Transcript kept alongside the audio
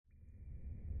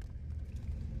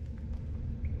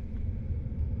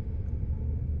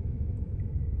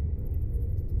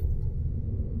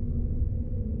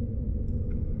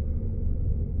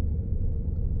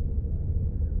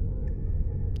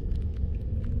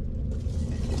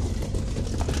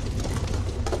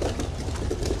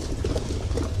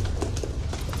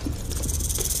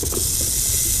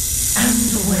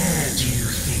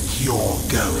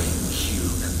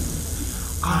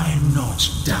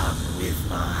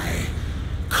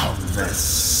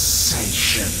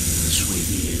conversations with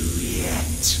you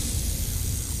yet.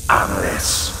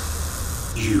 Unless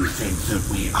you think that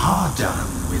we are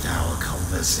done with our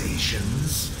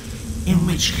conversations, in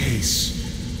which case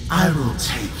I will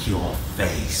take your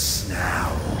face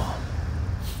now.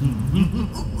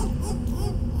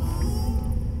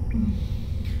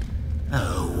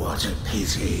 Oh, what a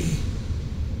pity.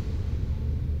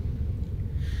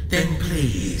 Then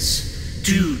please,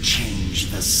 do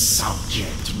change the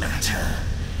subject matter.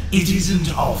 It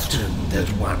isn't often that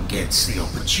one gets the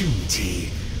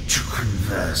opportunity to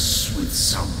converse with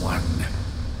someone,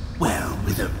 well,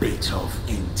 with a bit of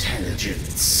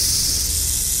intelligence.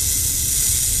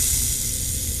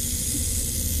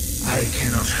 I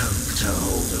cannot hope to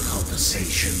hold a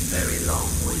conversation very long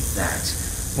with that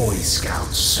Boy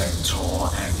Scout Centaur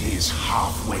and his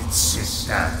half-wit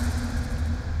sister.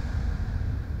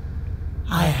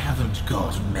 I haven't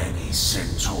got many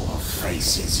Centaur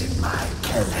faces in my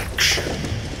collection,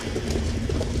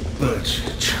 but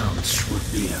chance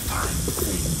would be a fine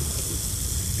thing.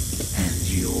 And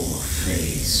your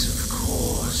face, of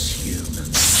course,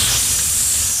 human,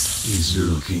 is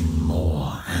looking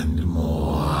more and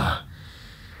more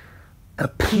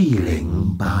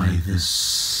appealing by the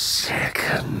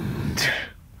second.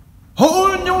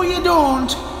 Oh, no you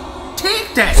don't!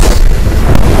 Take that!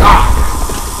 Ah!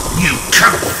 You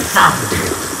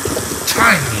confounded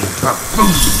tiny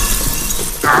buffoon!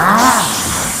 Ah!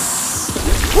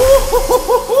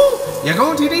 You're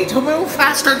going to need to move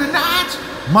faster than that,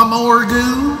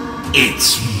 Mamorga.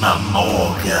 It's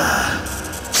Mamorga.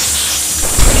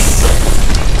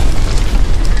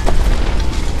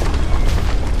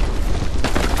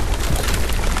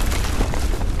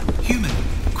 Human,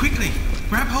 quickly,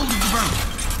 grab hold of the rope.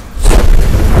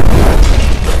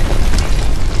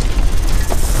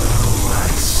 Oh, I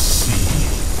see.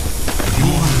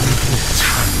 Your little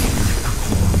tiny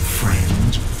leprechaun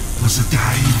friend was a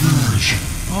diversion.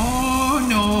 Oh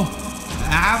no.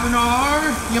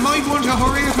 Abanor, you might want to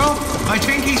hurry it up. I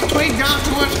think he's twigged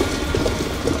onto it.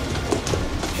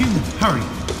 Human, hurry.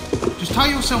 Just tie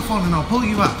yourself on and I'll pull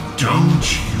you up. Don't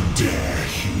you dare,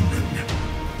 human.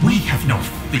 We have not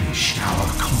finished our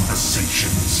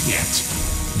conversations yet.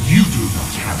 You do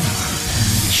not have my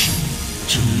permission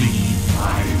to leave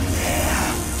my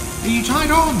lair. Are you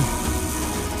tied on?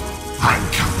 I'm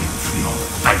coming for your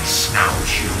face now,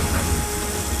 human.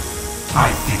 I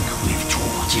think we've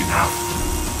talked enough.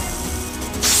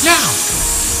 Now!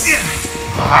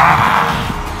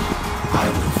 I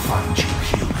will find you,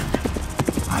 human.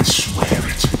 I swear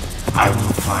it. I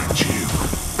will find you.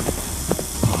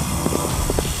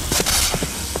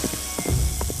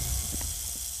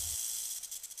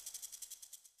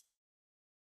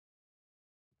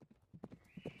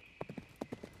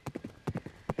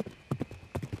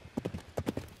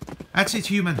 That's it,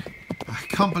 human. I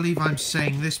can't believe I'm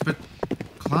saying this, but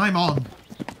climb on.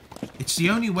 It's the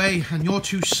only way, and you're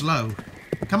too slow.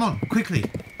 Come on, quickly.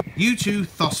 You two,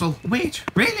 Thistle. Wait,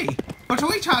 really? But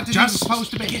I thought it was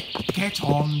supposed to be... Get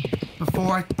on,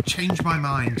 before I change my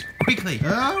mind. Quickly.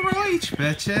 All right,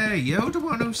 but you're the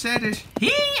one who said it.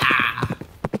 Here!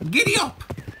 Giddy up!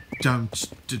 Don't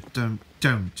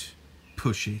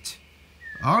push it.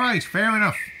 All right, fair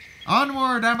enough.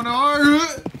 Onward,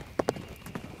 Abanor!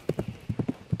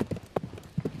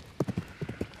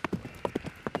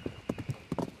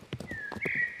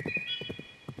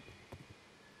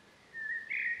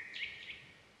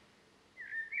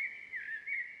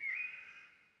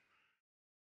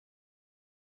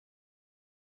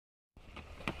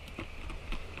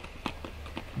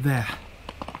 There.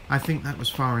 I think that was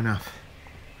far enough.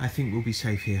 I think we'll be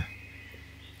safe here.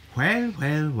 Well,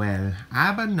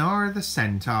 Abanor the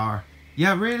Centaur.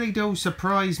 You really do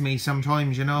surprise me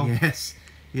sometimes, you know.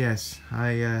 Yes.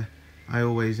 I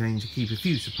always aim to keep a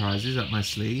few surprises up my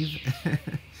sleeve.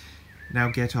 Now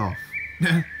get off.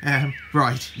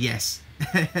 Right, yes.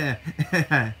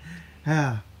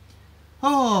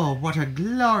 Oh, what a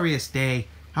glorious day.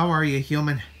 How are you,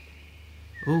 human?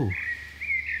 Oh,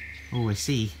 I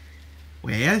see.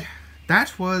 Well,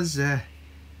 that was the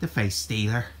face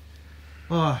stealer.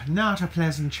 Oh, not a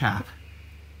pleasant chap.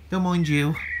 Don't mind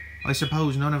you. I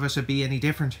suppose none of us would be any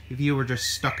different if you were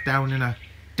just stuck down in a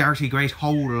dirty great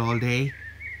hole all day.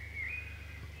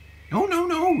 Oh,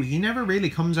 no, he never really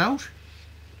comes out.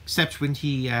 Except when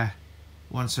he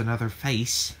wants another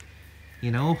face,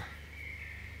 you know.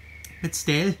 But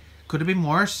still, could have been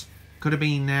worse. Could have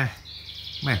been,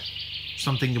 well,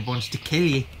 something that wants to kill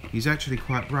you. He's actually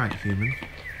quite right, human.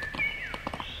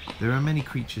 There are many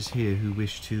creatures here who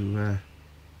wish to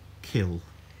kill.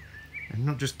 And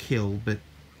not just kill, but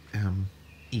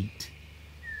eat.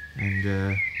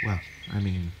 And, well, I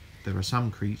mean, there are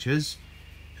some creatures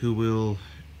who will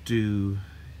do...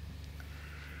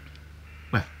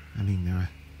 Well, I mean, there are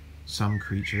some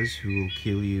creatures who will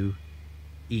kill you,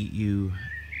 eat you,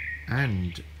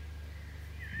 and...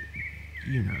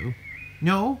 You know.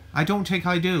 No, I don't think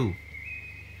I do.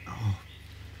 Oh,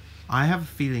 I have a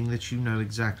feeling that you know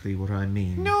exactly what I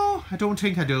mean. No, I don't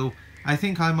think I do. I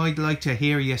think I might like to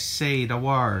hear you say the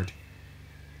word.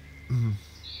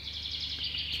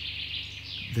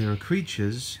 There are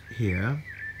creatures here,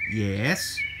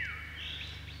 yes,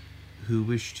 who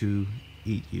wish to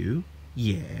eat you,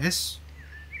 yes,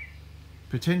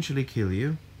 potentially kill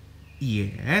you,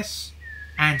 yes,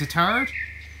 and a third,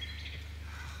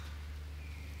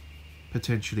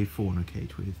 potentially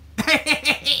fornicate with.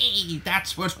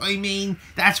 That's what I mean.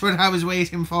 That's what I was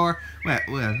waiting for.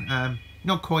 Well,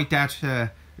 not quite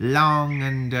that long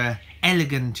and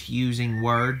elegant using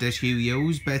word that you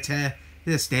use, but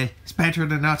still, it's better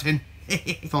than nothing.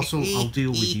 Fossil, I'll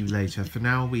deal with you later. For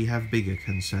now, we have bigger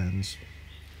concerns.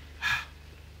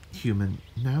 Human,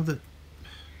 now that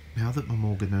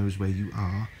Mamorga knows where you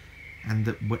are, and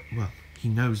that, well, he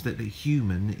knows that a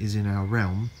human is in our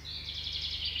realm,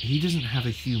 he doesn't have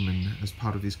a human as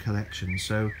part of his collection,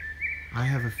 so I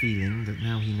have a feeling that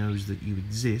now he knows that you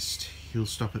exist, he'll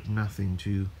stop at nothing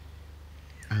to,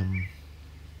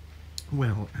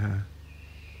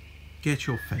 get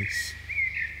your face.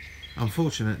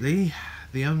 Unfortunately,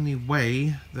 the only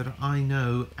way that I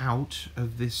know out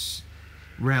of this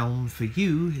realm for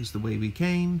you is the way we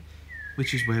came,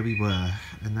 which is where we were,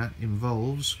 and that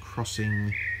involves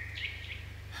crossing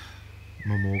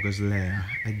Mamorga's lair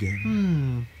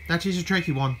again. That is a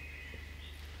tricky one.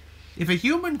 If a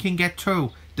human can get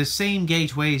through the same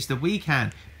gateways that we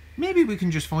can, maybe we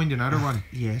can just find another one.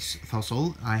 Yes,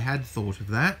 Fossil, I had thought of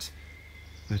that,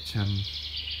 but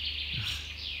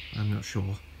I'm not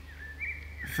sure.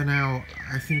 For now,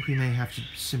 I think we may have to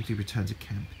simply return to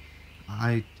camp.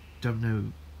 I don't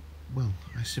know... Well,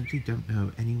 I simply don't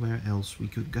know anywhere else we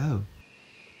could go.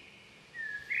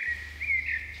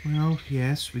 Well,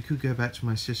 yes, we could go back to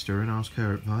my sister and ask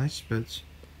her advice, but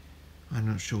I'm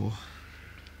not sure.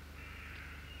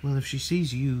 Well, if she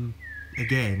sees you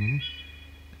again,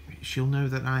 she'll know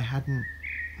that I hadn't,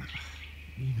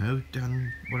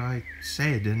 done what I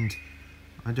said, and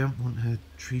I don't want her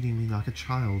treating me like a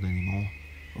child anymore.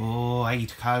 Oh,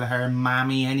 I'd call her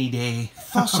Mammy any day.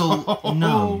 Fossil,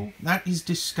 no, that is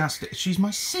disgusting. She's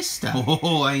my sister.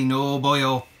 Oh, I know,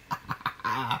 boyo.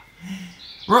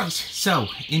 Right, so,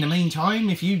 in the meantime,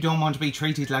 if you don't want to be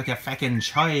treated like a feckin'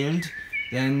 child,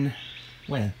 then,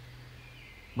 well,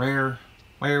 where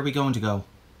are we going to go?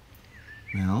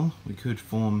 Well, we could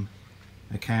form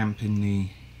a camp in the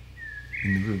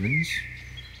ruins.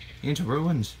 Into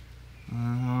ruins?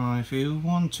 If you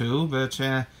want to,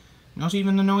 but not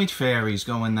even the night fairies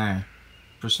go in there.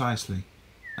 Precisely.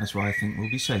 That's why I think we'll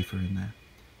be safer in there.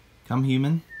 Come,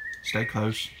 human, stay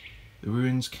close. The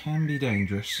ruins can be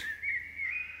dangerous.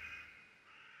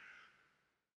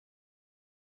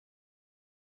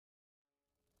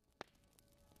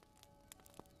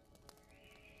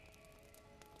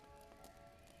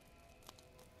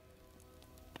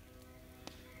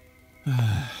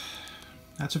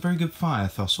 That's a very good fire,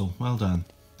 Fossil. Well done.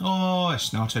 Oh,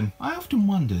 it's nothing. I often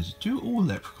wondered, do all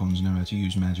leprechauns know how to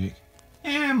use magic?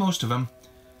 Yeah, most of them.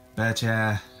 But,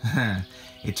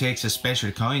 it takes a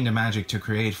special kind of magic to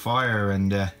create fire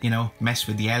and, mess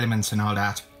with the elements and all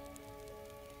that.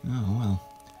 Oh,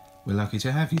 well. We're lucky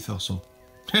to have you, Fossil.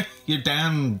 You're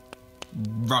damn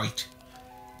right.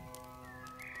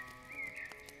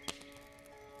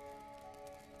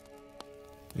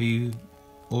 Are you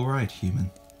alright, human?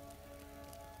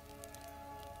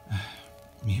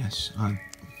 Yes,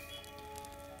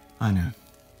 I know.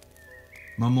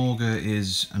 Mamorga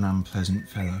is an unpleasant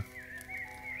fellow.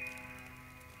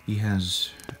 He has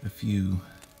a few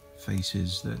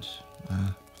faces that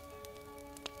are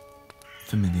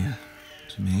familiar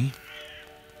to me.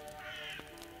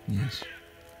 Yes.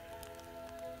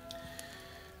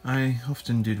 I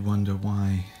often did wonder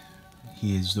why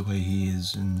he is the way he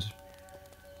is, and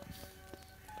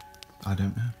I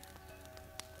don't know.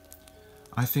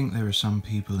 I think there are some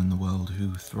people in the world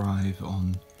who thrive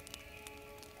on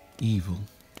evil.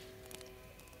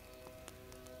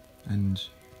 And,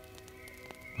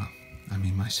 well, I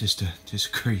mean, my sister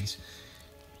disagrees.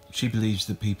 She believes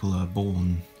that people are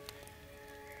born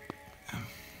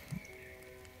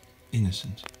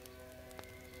innocent,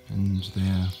 and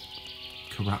they're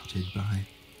corrupted by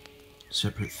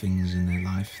separate things in their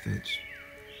life that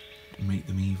make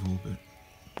them evil, but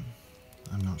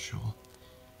I'm not sure.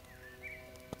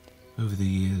 over the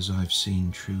years I've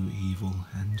seen true evil,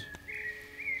 and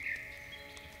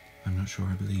I'm not sure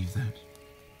I believe that.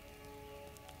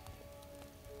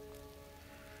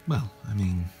 Well, I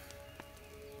mean,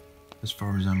 as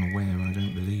far as I'm aware, I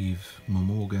don't believe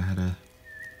Mamorga had a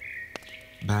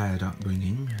bad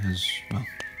upbringing, as, well,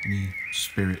 any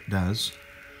spirit does.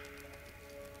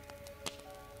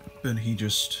 But he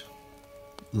just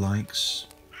likes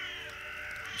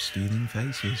stealing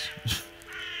faces.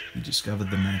 He discovered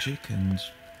the magic and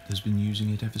has been using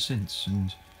it ever since,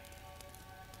 and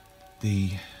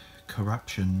the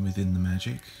corruption within the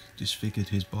magic disfigured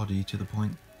his body to the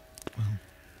point, well,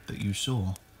 that you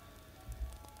saw.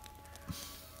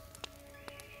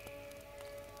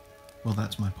 Well,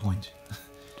 that's my point.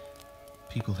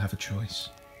 People have a choice.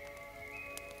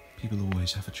 People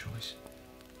always have a choice.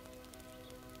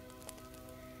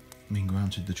 I mean,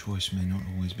 granted, the choice may not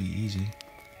always be easy,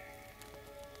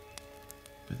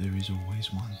 but there is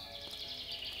always one.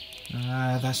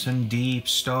 Ah, that's some deep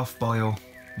stuff, Boyle.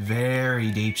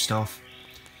 Very deep stuff.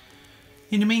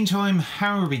 In the meantime,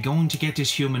 how are we going to get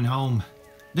this human home?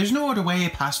 There's no other way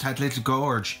past that little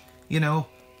gorge. You know,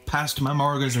 past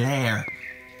Mamorga's lair.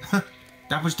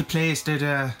 That was the place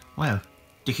that, well,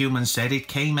 the humans said it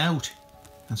came out.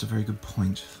 That's a very good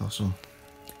point, Fossil.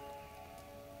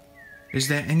 Is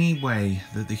there any way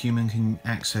that the human can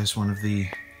access one of the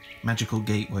magical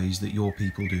gateways that your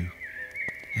people do?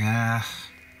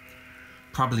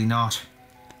 Probably not.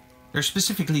 They're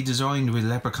specifically designed with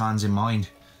leprechauns in mind,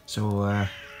 so,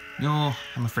 no,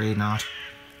 I'm afraid not.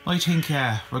 I think,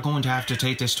 we're going to have to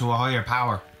take this to a higher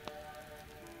power.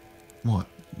 What?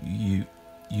 You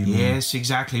mean? Yes,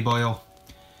 exactly, Boyle.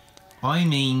 I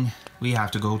mean, we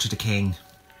have to go to the king.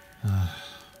 I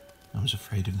was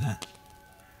afraid of that.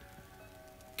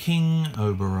 King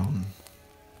Oberon.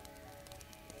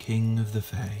 King of the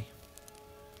Fae.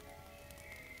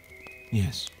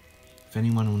 Yes, if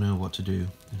anyone will know what to do,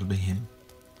 it'll be him.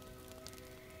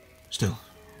 Still,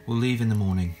 we'll leave in the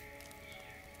morning.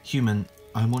 Human,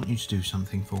 I want you to do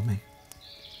something for me.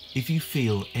 If you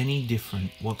feel any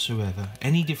different whatsoever,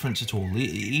 any difference at all,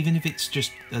 even if it's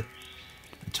just a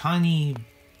tiny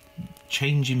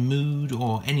change in mood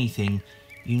or anything,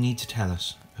 you need to tell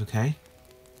us, okay?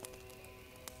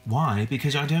 Why?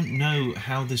 Because I don't know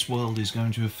how this world is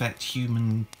going to affect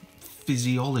human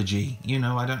physiology. You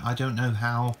know, I don't know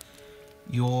how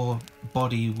your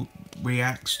body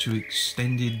reacts to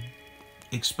extended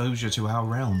exposure to our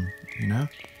realm, you know?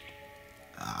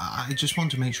 I just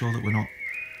want to make sure that we're not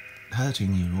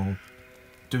hurting you or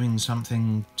doing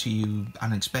something to you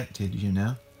unexpected, you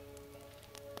know?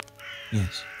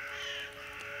 Yes.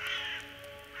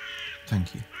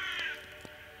 Thank you.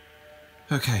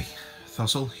 Okay,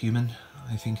 Fossil, human,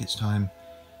 I think it's time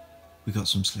we got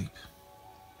some sleep.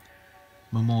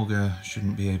 Mamorga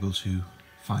shouldn't be able to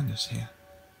find us here.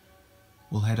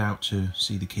 We'll head out to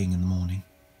see the king in the morning.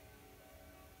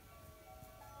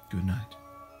 Good night.